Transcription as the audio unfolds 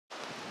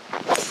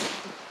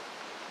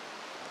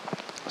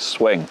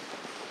swing.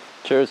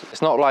 Cheers.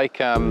 It's not like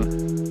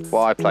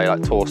what I play,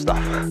 like tour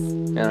stuff,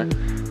 you know,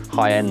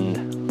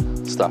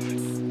 high-end stuff.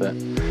 But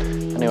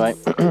anyway,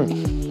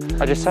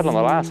 I just said on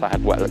the last I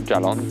had wet lip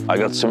gel on. I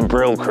got some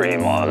Brill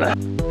cream on.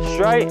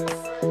 Straight.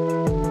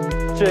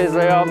 Cheers,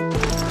 Leon.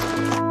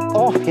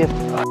 Off you.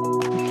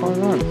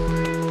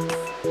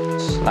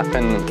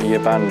 Snapping your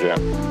banjo.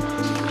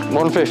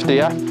 150,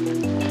 yeah?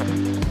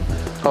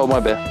 Hold my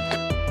beer.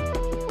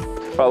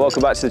 Right,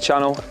 welcome back to the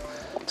channel.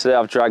 Today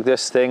I've dragged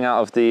this thing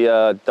out of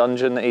the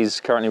dungeon that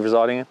he's currently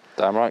residing in.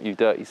 Damn right, you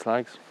dirty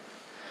slags.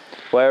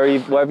 Where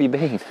have you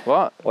been?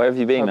 What? Where have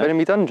you been? I've been in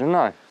my dungeon,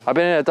 no. I've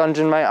been in a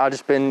dungeon, mate. I've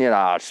just been, in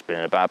a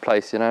bad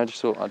place, you know.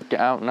 Just thought I'd get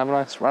out and have a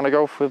nice round of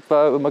golf with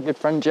my good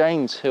friend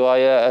James, who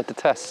I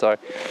detest, so.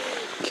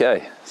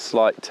 Okay,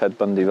 slight Ted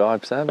Bundy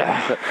vibes there,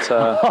 but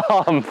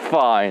I'm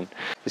fine.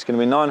 It's going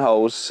to be 9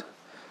 holes,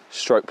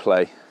 stroke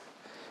play,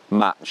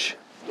 match.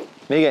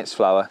 Me against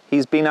Flower.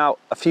 He's been out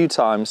a few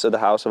times at the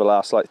house over the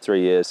last like 3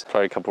 years.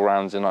 Played a couple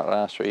rounds in like the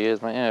last 3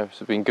 years, mate. Yeah,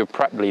 it's been good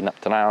prep leading up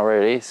to now,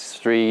 really. It's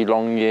 3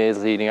 long years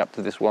leading up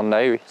to this one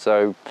day.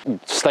 So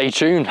stay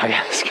tuned, I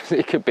guess, because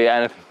it could be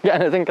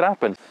anything could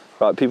happen.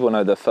 Right, people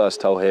know the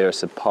first hole here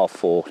is a par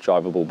 4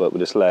 drivable, but we're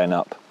just laying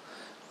up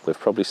with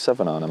probably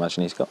 7 iron, I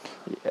imagine he's got.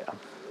 Yeah.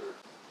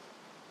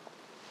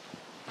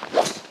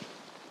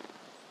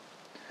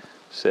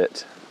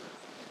 Sit.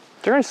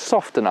 Do you know it's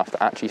soft enough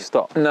to actually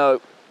stop? No.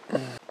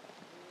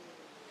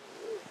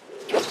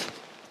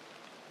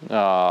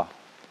 Ah,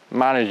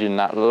 managing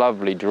that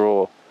lovely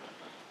draw.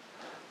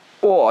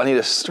 Oh, I need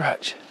a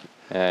stretch.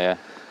 Yeah.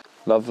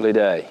 Lovely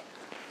day.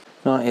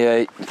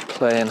 98,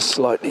 playing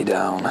slightly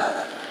down.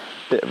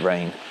 Bit of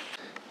rain.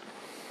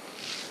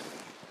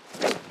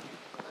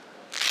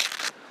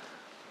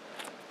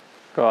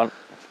 Go on.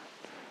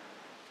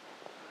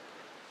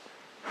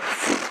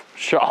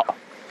 Shot.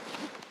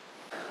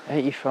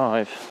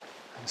 85.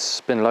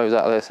 Spin loads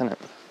out of this, isn't it?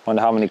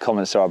 Wonder how many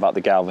comments there are about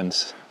the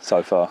Galvins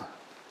so far.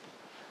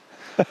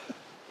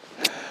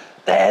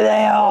 There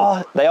they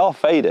are. They are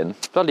fading.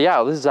 Bloody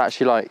hell, this is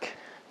actually like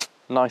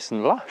nice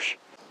and lush.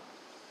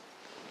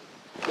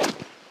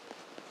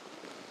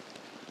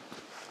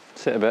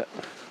 Sit a bit.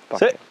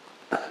 Sit.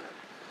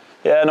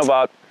 Yeah, not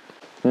bad.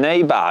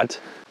 Nay bad.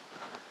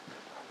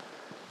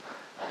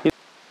 Bit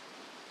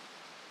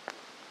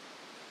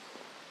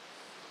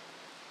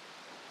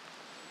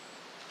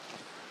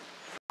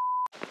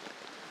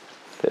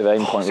of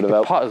aim point would have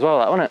helped. Putt as well,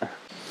 that, wasn't it?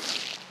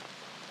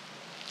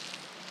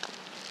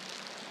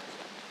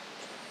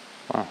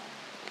 Wow.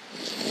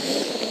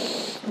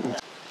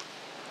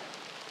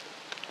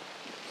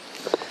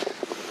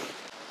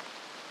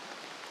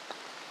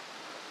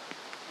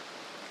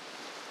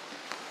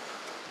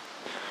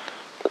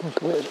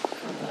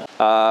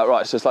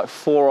 Right, so it's like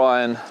 4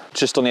 iron,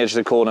 just on the edge of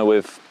the corner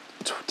with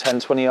 10,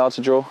 20 yards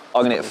to draw.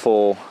 I'm gonna hit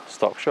 4.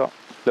 Stock shot.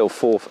 Little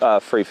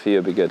 4, 3 for you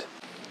would be good.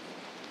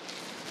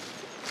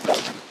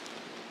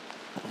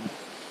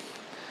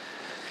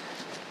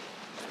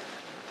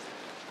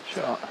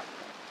 Shot.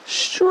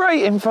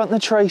 Straight in front of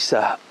the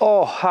tracer.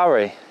 Oh,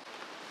 Harry.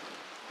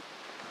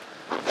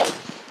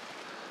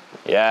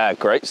 Yeah,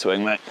 great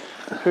swing, mate.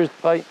 Here's the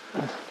bait.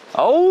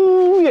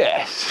 Oh,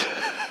 yes.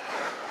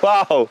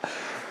 Wow.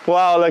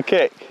 Wow, the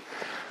kick.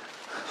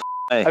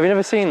 Hey. Have you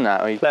never seen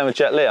that? Playing with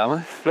Jet Li, am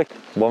I? Flick.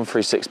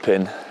 136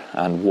 pin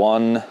and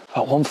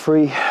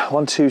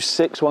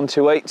 126,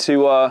 128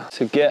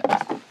 to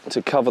get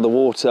to cover the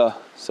water.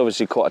 It's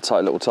obviously quite a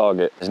tight little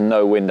target. There's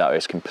no wind out here,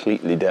 it's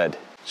completely dead.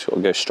 Just got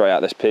to go straight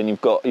at this pin.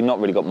 You've not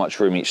really got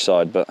much room each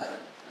side, but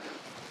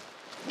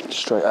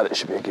straight at it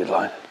should be a good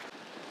line.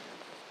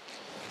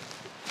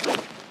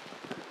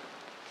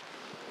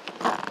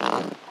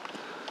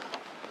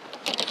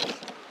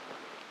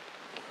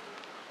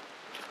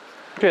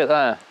 Look at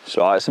there. It's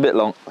all right, it's a bit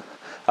long.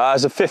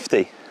 It's a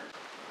 50.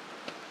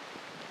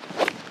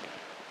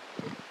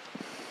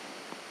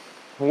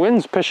 The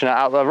wind's pushing it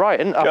out the right,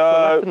 isn't it? Up the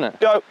left, isn't it?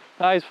 Go.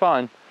 No, he's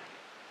fine.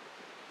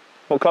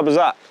 What club is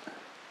that?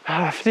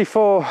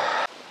 54.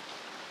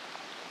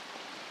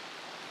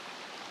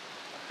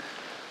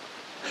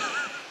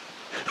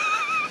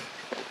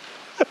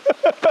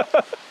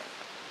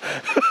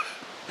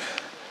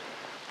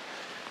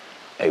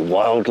 A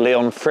wild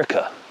Leon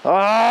Fricker.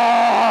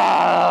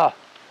 Ah!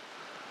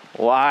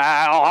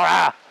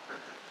 Wow!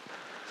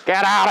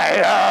 Get out of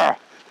here!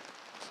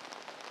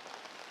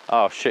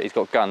 Oh shit, he's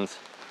got guns.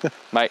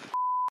 Mate.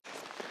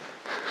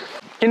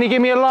 Can you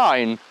give me a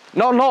line?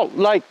 Not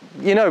like,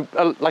 you know,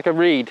 like a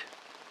read.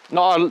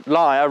 Not a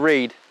line, a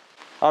read.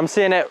 I'm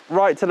seeing it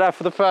right to left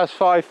for the first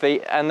 5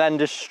 feet and then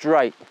just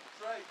straight.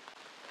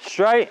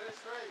 Straight? Yeah,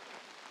 straight.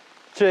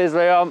 Cheers,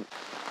 Leon.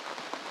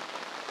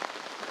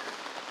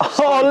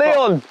 Oh,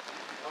 Leon!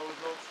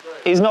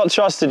 He's not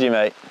trusted you,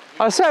 mate.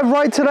 I said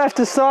right to left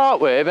to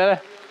start with.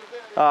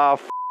 Oh,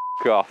 f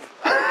off.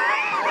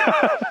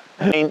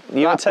 I mean,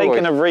 you were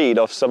taking a read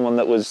off someone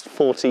that was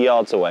 40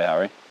 yards away,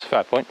 Harry.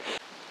 Fair point.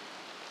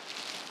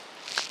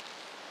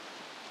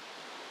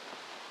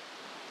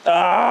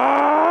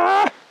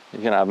 Ah! You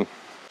can have him.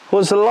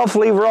 Was a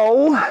lovely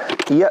roll,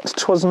 yet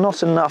 'twas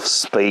not enough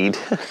speed.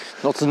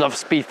 Not enough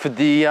speed for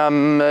the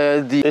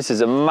This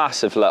is a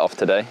massive let off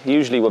today.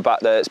 Usually we're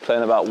back there, it's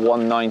playing about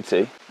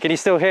 190. Can you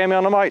still hear me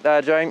on the mic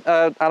there, James?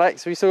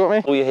 Alex, have you still got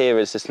me? All you hear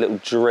is this little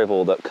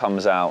dribble that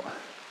comes out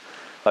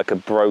like a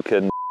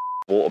broken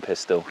water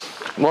pistol.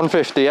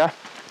 150, yeah?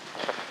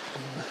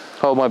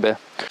 Hold my beer.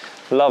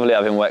 Lovely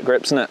having wet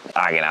grips, isn't it?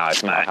 I can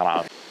have,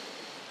 mate.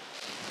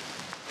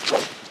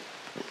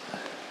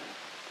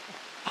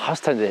 I was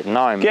tempted at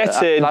 9.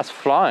 Get in. That's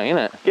flying,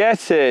 isn't it?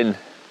 Get in.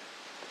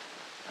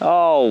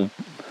 Oh,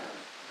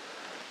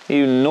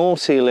 you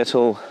naughty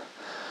little...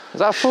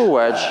 Is that a full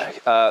wedge?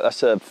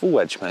 That's a full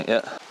wedge, mate,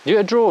 yeah. You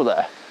get a draw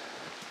there?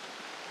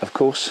 Of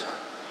course.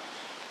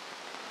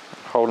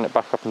 Holding it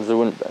back up into the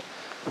wind bit.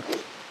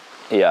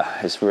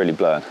 Yeah, it's really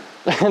blowing.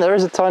 There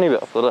is a tiny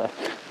bit off the left.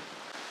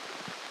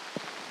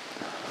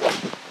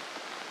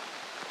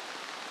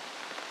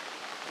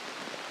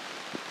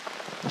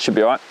 Should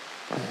be all right.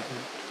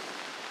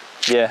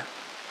 Yeah,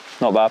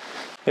 not bad.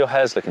 Your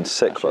hair's looking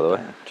sick, by the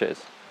way.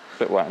 Cheers. A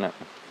bit wet, isn't it?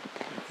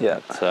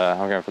 Yeah. But,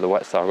 I'm going for the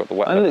wet style. I've got the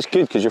wet. And it looks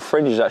good because your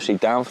fringe is actually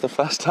down for the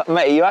first time.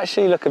 Mate, you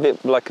actually look a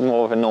bit like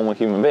more of a normal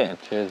human being.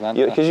 Cheers, man.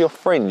 Because your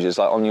fringe is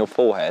like on your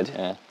forehead.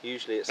 Yeah.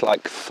 Usually it's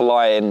like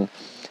flying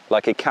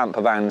like a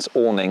camper van's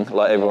awning,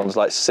 like everyone's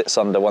like sits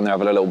under when they're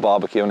having a little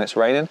barbecue and it's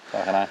raining.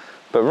 Fucking hell.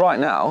 But right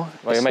now,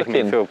 well, you're making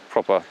me feel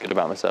proper good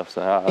about myself.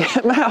 So,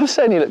 yeah, man, I'm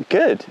saying you look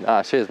good.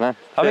 Cheers, man.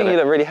 I think you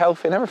look really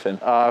healthy and everything.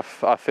 I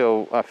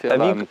feel.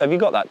 Have you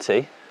got that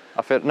tea?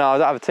 No, I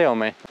don't have a tea on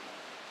me.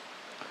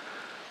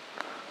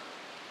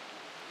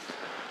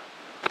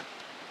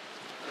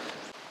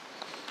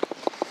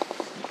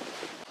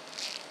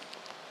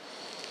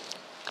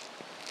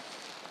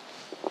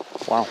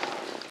 Wow.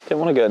 Didn't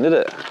want to go in, did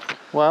it?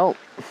 Well,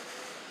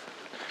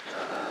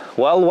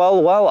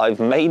 I've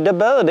made a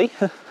birdie.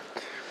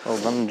 Well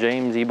done,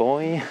 Jamesy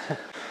boy.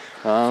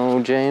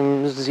 Oh,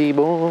 Jamesy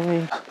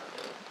boy.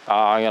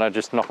 I'm gonna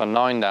just knock a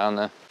 9 down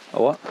there.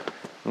 A what?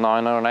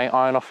 9 or an 8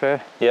 iron off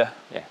here. Yeah.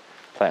 Yeah.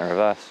 Play it in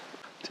reverse.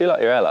 Do you like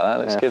your hair like that?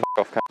 It looks good.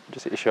 F off,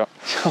 just hit your shot.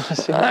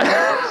 Honestly,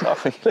 I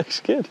think it looks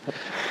good.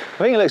 I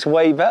think it looks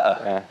way better.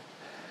 Yeah.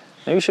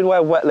 Maybe you should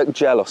wear wet look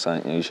gel or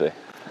something usually.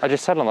 I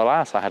just said on the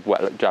last I had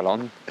wet look gel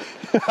on.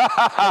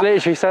 I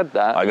literally said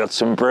that. I got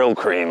some Brill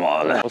cream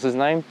on. What's his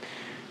name?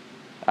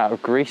 Out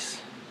of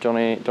Greece. John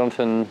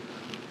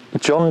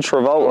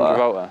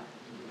Travolta.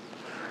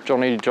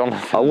 Jonathan.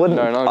 I wouldn't.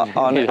 No,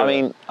 I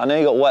mean, I know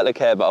you got wet look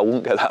hair, but I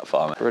wouldn't go that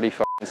far, mate. Really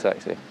fucking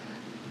sexy.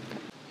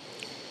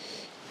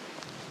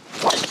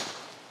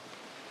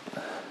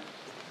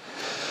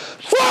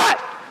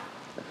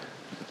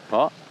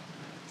 What?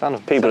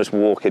 Sound People just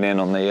walking in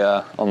on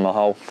the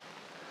hole.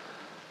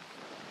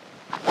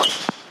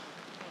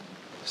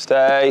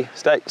 Stay.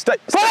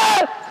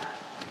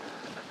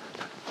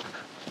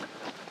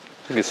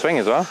 A good swing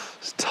as well.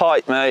 It's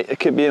tight, mate. It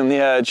could be on the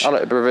edge. I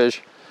like the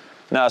Bravage.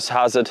 No, it's a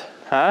hazard.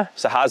 Huh?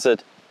 It's a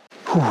hazard.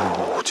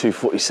 Whew,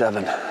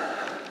 247.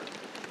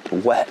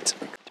 Wet.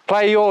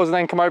 Play yours and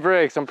then come over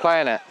here because I'm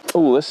playing it.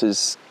 Oh, this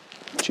is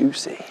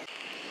juicy.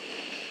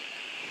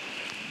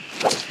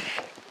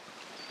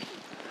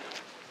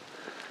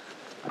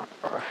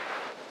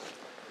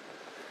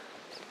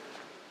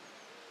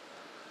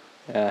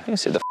 Yeah. You can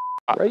see the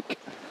break.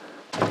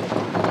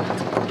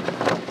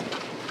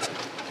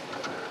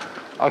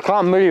 I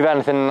can't move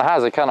anything in a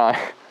hazard, can I?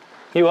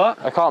 You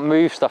what? I can't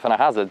move stuff in a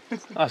hazard.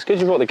 Oh, it's good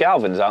you brought the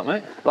Galvins out,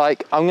 mate.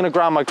 Like, I'm gonna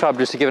ground my club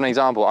just to give an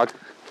example.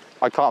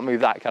 I can't move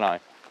that, can I?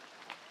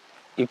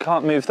 You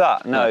can't move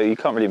that? No, you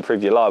can't really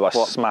improve your lie by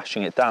What?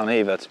 smashing it down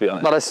either, to be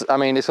honest. But it's, I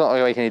mean, it's not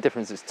going to make any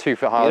difference. It's 2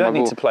 foot high. You don't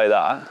need to play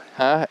that.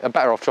 Huh? I'm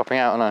better off dropping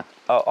out,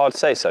 aren't I'd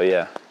say so,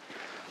 yeah.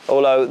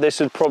 Although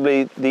this was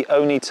probably the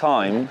only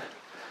time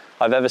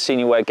I've ever seen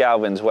you wear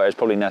Galvins where it's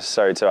probably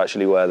necessary to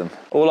actually wear them.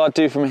 All I'd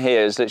do from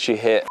here is literally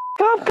hit.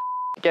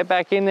 Get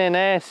back in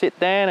there, sit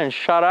down and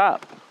shut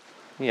up.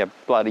 You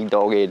bloody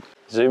dog-head.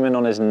 Zoom in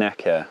on his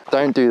neck here.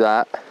 Don't do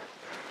that.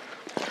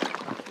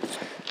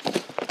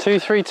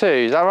 232,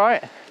 is that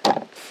right?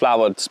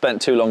 Flower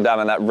spent too long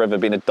down in that river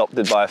being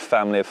adopted by a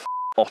family of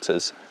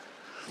otters.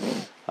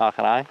 Oh,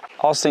 can I?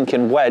 I was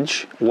thinking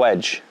wedge.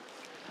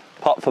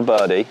 Putt for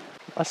birdie.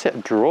 Let's hit a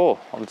draw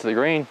onto the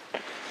green.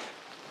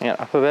 Yeah,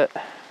 up a bit.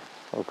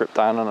 Or grip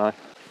down, don't I?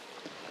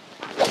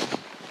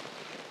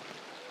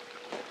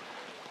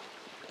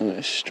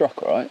 It's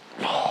struck, all right?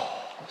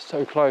 Oh,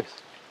 so close.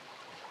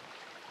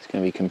 It's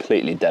going to be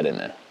completely dead in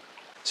there.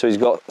 So he's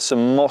got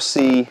some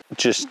mossy,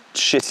 just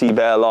shitty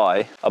bare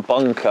lie, a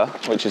bunker,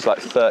 which is like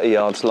 30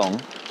 yards long,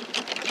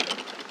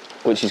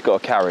 which he's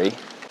got to carry.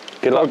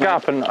 Good luck,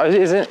 gap, and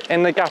is it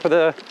in the gap of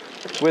the,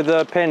 with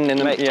the pin in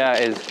the, Mate. Yeah,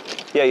 it is.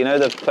 Yeah, you know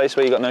the place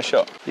where you got no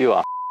shot? You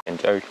are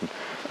joking.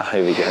 Oh,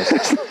 here we go.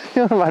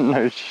 You're about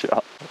no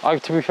shot.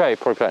 To be fair, you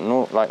probably play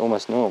like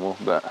almost normal,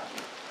 but.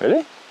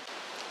 Really?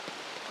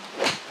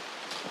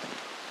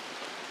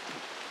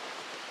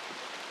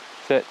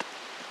 Sit.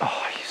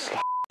 Oh, you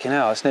Fucking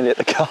hell, it's nearly at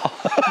the car.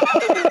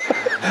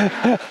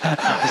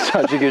 It's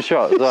such a good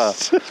shot as well.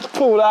 Just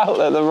pulled out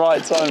at the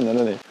right time then,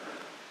 hasn't he?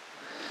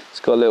 It's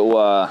got a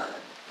little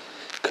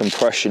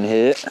compression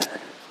here. So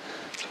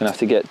I'm gonna have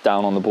to get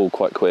down on the ball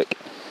quite quick.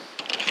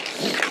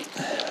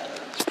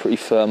 It's pretty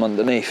firm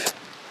underneath.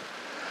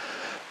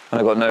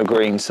 And I've got no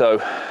green,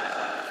 so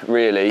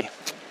really, I'm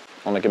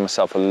gonna give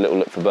myself a little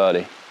look for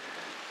birdie.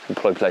 And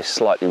probably play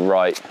slightly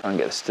right and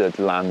get this to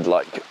land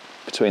like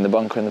between the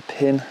bunker and the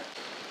pin.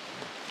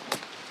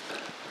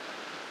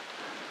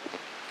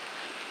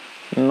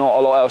 Not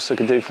a lot else I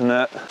could do from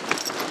that.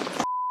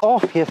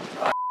 Off you.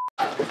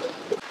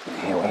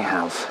 Here we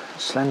have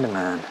Slender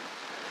Man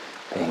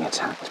being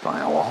attacked by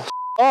a wasp.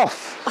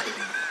 Off.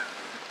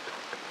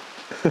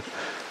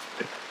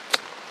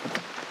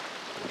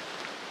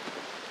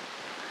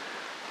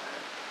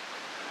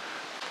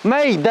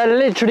 Mate, they're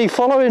literally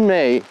following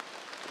me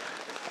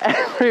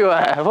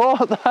everywhere.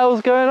 What the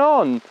hell's going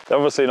on? They're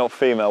obviously not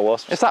female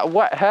wasps. It's that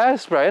wet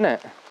hairspray, isn't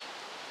it?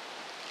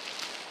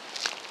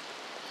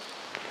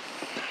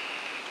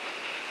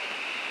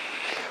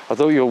 I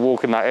thought you were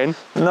walking that in.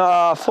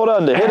 Nah, I thought I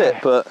underhit it,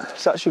 but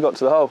it's actually got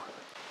to the hole.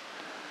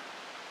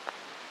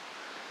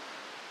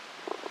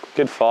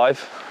 Good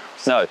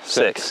 5. No,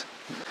 6.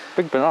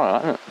 Big banana,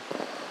 isn't it?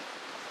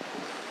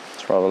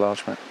 It's rather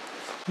large, mate.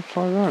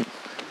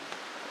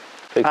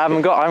 I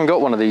haven't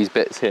got one of these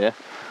bits here.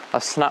 I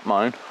snapped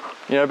mine.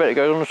 You know, a bit that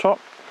goes on the top.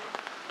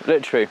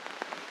 Literally,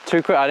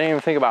 too quick. I didn't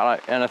even think about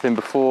like anything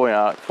before. You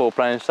know, like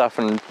foreplay and stuff,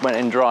 and went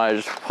in dry.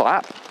 Just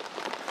flap.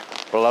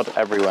 Blood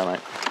everywhere,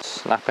 mate.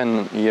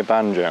 Snapping your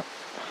banjo.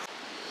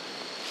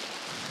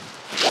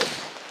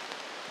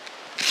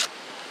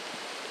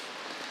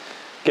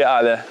 Get out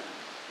of there.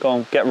 Go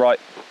on, get right.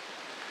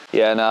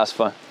 Yeah, no, that's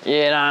fine.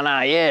 Yeah,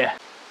 nah, yeah.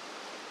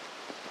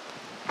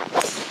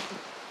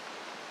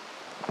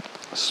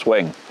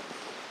 Swing.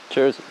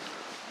 Cheers.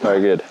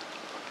 Very good.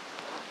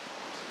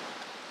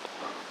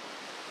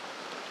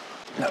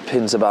 That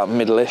pin's about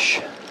middle-ish.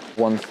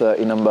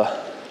 130 number.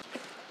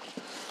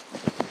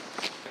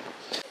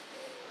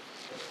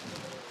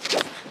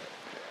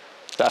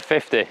 Is that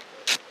 50?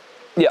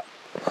 Yeah.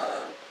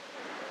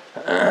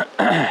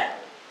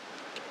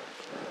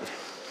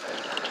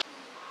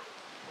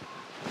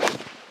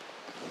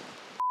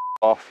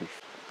 Off.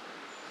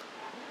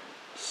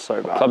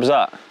 So bad. Club's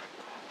that?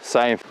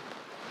 Same.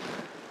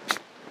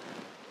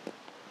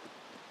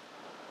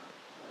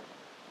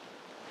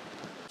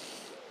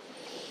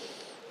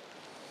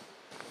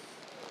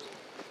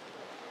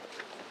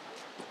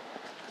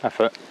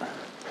 Effort.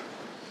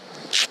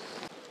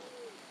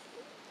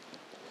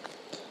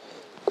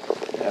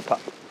 Yeah, putt.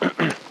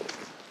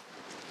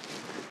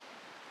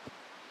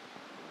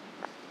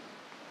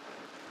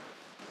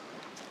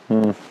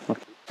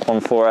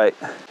 148.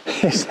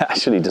 He's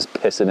actually just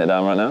pissing it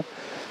down right now.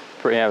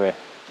 Pretty heavy.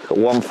 Got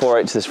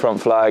 148 to this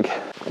front flag.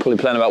 Probably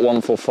playing about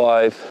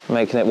 145,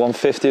 making it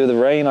 150 with the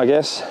rain, I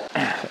guess.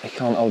 You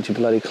can't hold your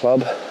bloody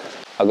club.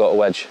 I got a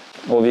wedge.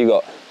 What have you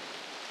got?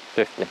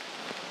 50.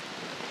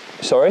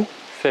 Sorry?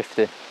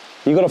 50.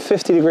 You got a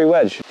 50-degree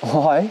wedge.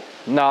 Why?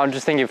 No, I'm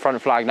just thinking front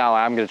flag now.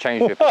 I am going to change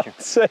to a pitching.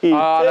 What's he doing?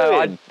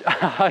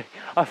 No,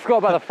 I forgot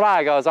about the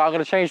flag. I was like, I'm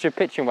going to change to a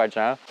pitching wedge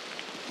now.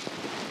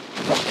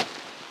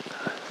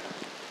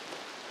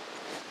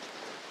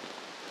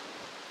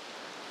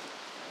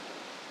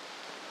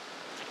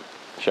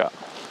 Shot.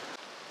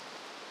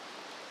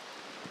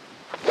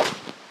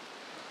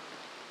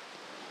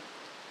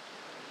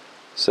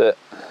 Sit.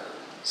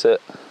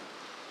 Sit.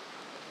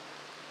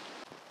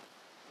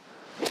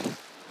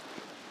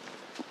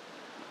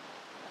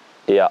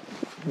 Yeah.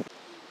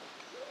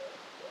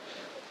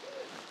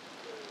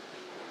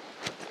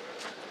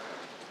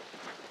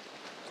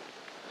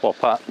 What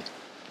putt?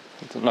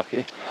 It's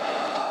unlucky.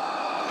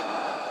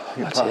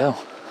 Bloody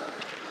hell.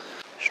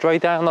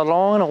 Straight down the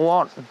line or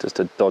what? Just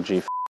a dodgy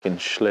f***ing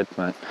schlid,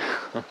 mate.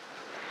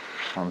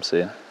 I'm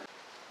seeing.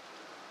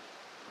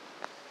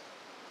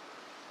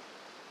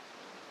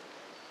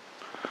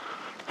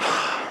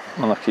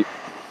 Unlucky.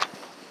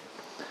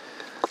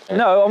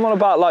 No, I'm on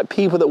about like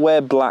people that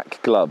wear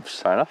black gloves.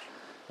 Fair enough.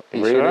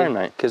 Really?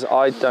 Mate. Because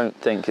I don't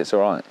think it's all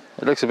right.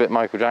 It looks a bit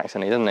Michael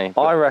Jackson-y, doesn't he?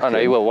 But I reckon. I know,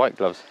 he wore white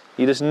gloves.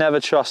 You just never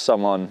trust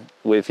someone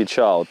with your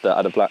child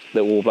that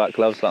wore black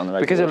gloves like on the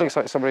regular. Because it looks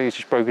like somebody who's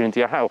just broken into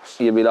your house.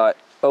 You'd be like,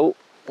 oh,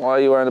 why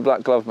are you wearing a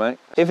black glove, mate?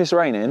 If it's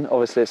raining,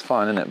 obviously it's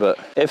fine, isn't it? But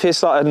if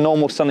it's like a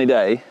normal sunny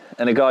day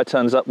and a guy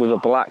turns up with a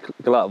black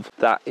glove,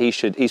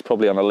 he's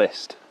probably on a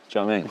list. Do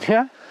you know what I mean?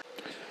 Yeah.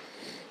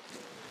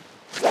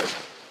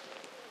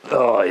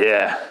 Oh,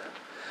 yeah.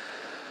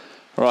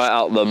 Right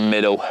out the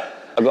middle.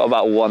 I got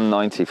about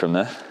 190 from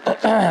there.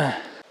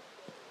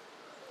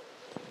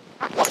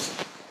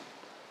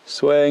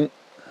 Swing.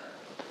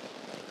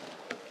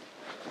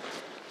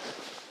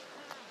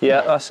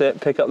 Yeah, that's it.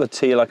 Pick up the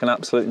tee like an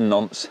absolute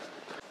nonce.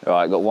 All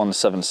right, got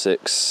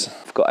 176.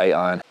 I've got 8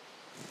 iron.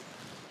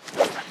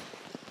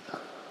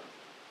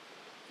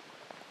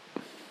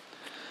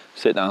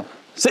 Sit down.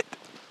 Sit.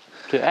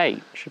 Get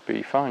 8 should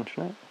be fine,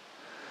 shouldn't it?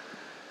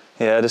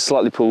 Yeah, just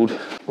slightly pulled.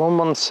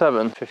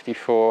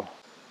 117.54.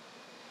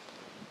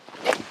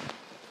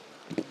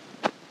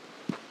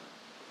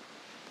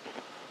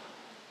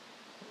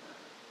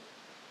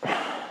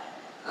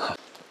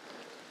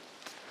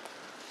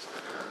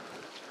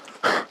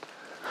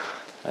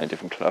 A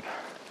different club.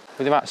 With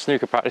the amount of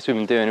snooker practice we've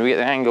been doing, we get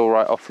the angle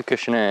right off the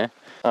cushion here.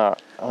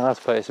 Alright, I'm gonna have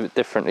to play this a bit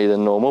differently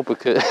than normal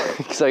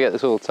because I get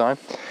this all the time.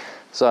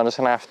 So I'm just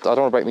gonna have to, I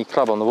don't wanna break my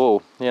club on the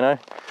wall, you know?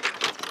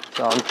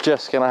 So I'm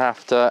just gonna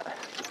have to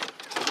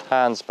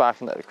hands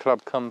back and let the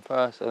club come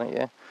first, I think,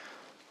 yeah.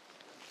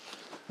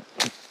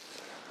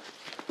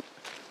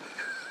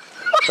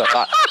 So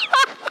that.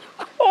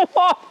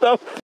 What the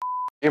f?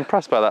 You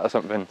impressed by that or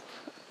something?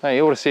 Hey,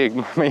 you ought to see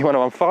me when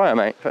I'm on fire,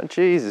 mate. But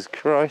Jesus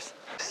Christ.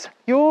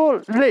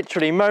 You're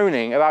literally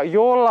moaning about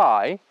your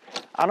lie,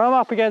 and I'm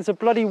up against a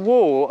bloody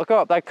wall. I go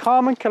up there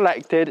calm and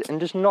collected and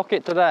just knock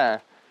it to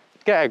there.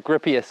 Get a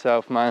grip of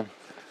yourself, man.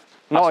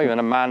 Not even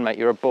a man, mate,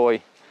 you're a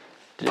boy.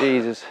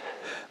 Jesus.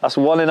 That's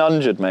 1 in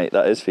 100, mate,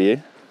 that is for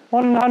you.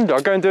 1 in 100,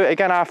 I'll go and do it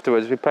again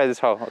afterwards. We play this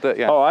hole, I'll do it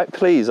again. All right,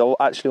 please, I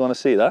actually want to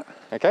see that.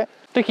 Okay.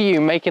 Look at you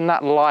making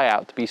that lie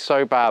out to be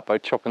so bad by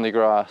chopping the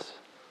grass.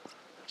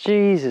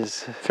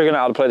 Jesus. Figuring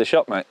out how to play the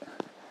shot, mate.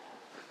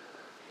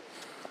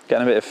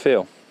 Getting a bit of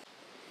feel.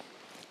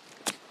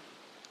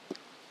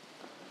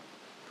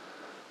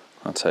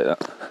 I'll take that.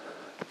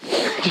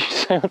 Did you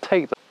say I'll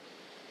take that?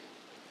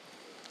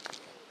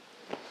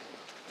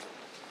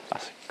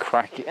 That's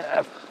cracking.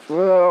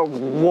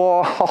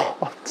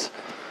 What?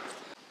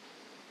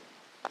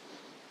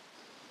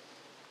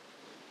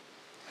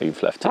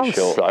 You've left That it was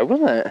short. slow,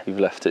 wasn't it? You've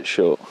left it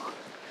short.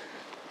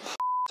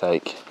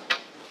 Take.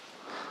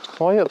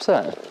 Why are you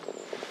upset?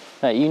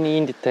 Mate, you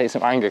need to take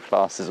some anger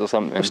classes or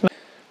something.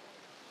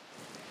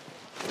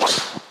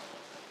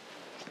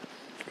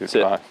 Good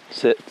Sit. try.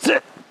 Sit.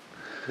 Sit.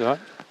 You all right?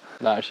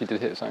 That actually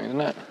did hit something,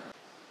 didn't it?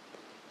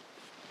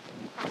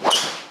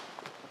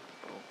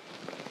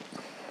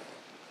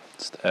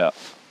 Stay up.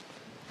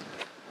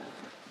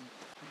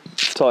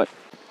 Tight.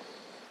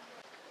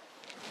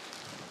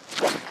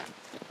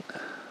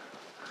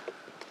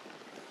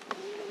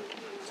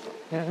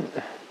 Yeah.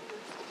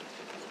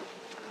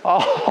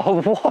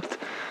 Oh, what?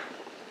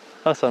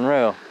 That's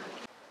unreal.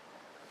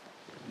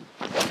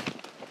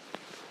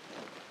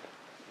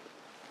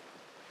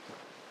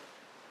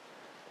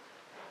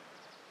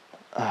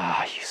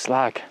 Ah, you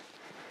slag.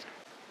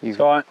 You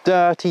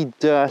dirty,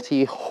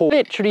 dirty whore.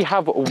 Literally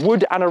have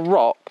wood and a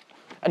rock,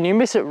 and you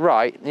miss it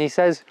right, and he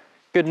says,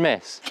 good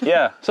miss.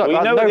 Yeah, So well,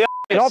 you know no what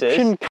the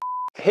option is?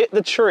 Hit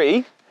the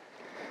tree,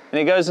 and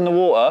it goes in the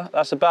water,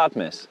 that's a bad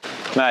miss.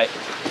 Mate.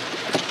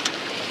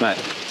 Mate.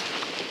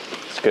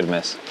 It's a good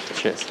miss.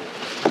 Cheers.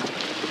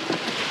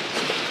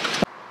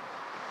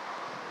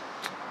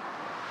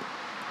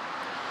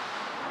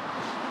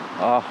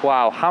 Oh,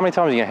 wow. How many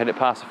times are you going to hit it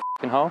past the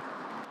f***ing hole?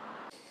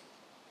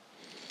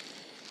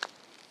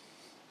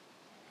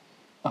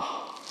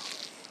 Oh.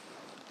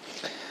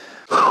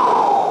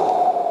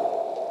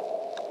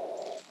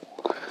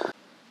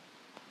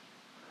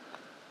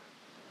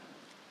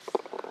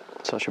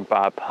 Such a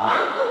bad par.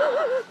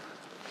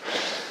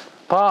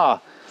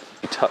 Par!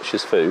 You touch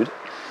his food,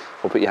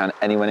 or put your hand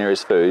anywhere near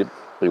his food,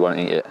 but he won't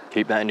eat it.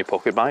 Keep that in your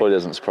pocket, mate. Probably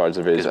doesn't surprise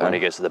the Because video. when he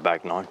gets to the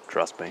bag 9,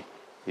 trust me,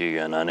 you're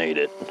gonna need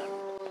it. F***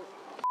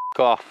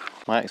 off.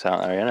 My ex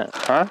out there, innit?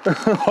 Huh?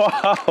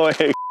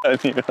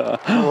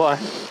 Why?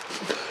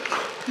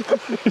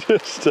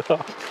 Just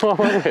stop. Oh,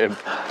 weird.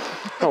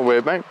 Not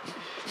weird, mate.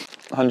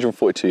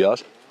 142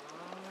 yards.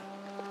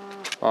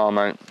 Oh,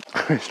 mate.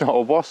 It's not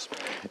a wasp,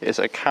 it's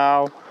a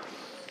cow.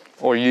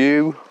 Or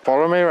you.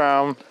 Follow me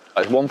around.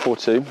 It's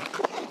 142.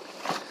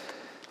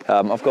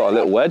 I've got a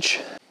little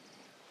wedge.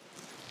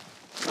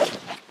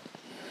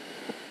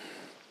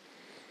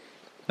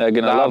 They're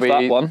gonna love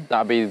that one.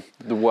 That'd be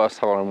the worst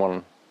hole in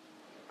one.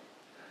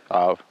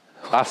 Oh,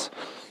 that's...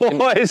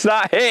 What is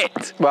that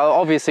hit? Well,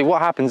 obviously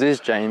what happens is,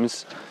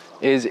 James,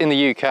 is in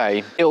the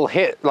UK, it'll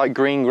hit like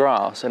green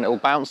grass and it'll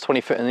bounce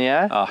 20 foot in the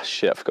air. Ah,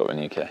 shit, I forgot we're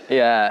in the UK.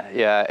 Yeah,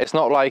 yeah. It's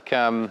not like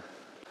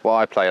what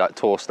I play, like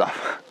tour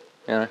stuff,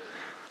 you know,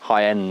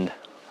 high-end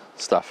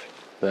stuff.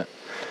 But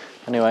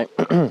anyway,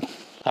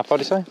 how far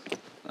do you say?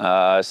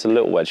 It's a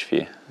little wedge for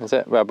you. Is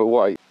it? Well, but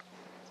what?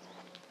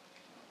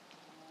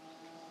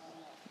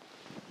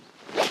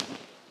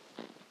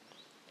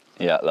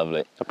 Yeah,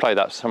 lovely. I played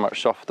that so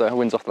much softer.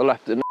 Wind's off the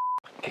left, didn't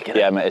it?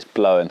 Yeah, mate, it's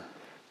blowing.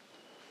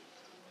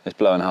 It's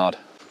blowing hard.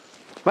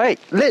 Mate,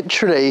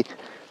 literally.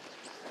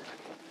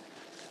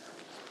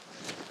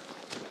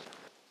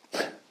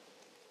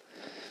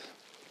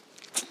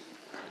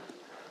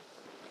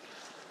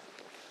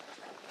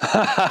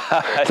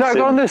 Tug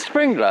on the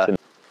sprinkler.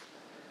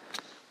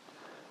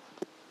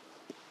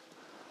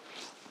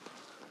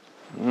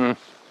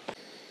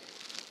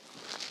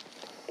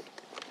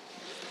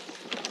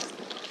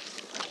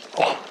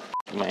 Oh,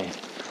 me.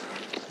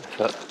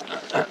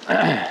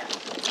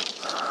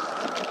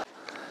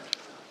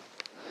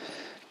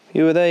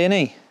 You were there,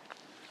 Yanni.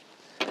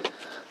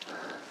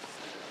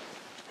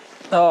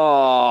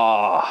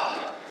 Oh.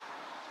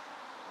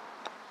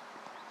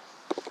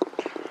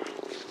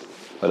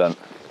 Well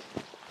done.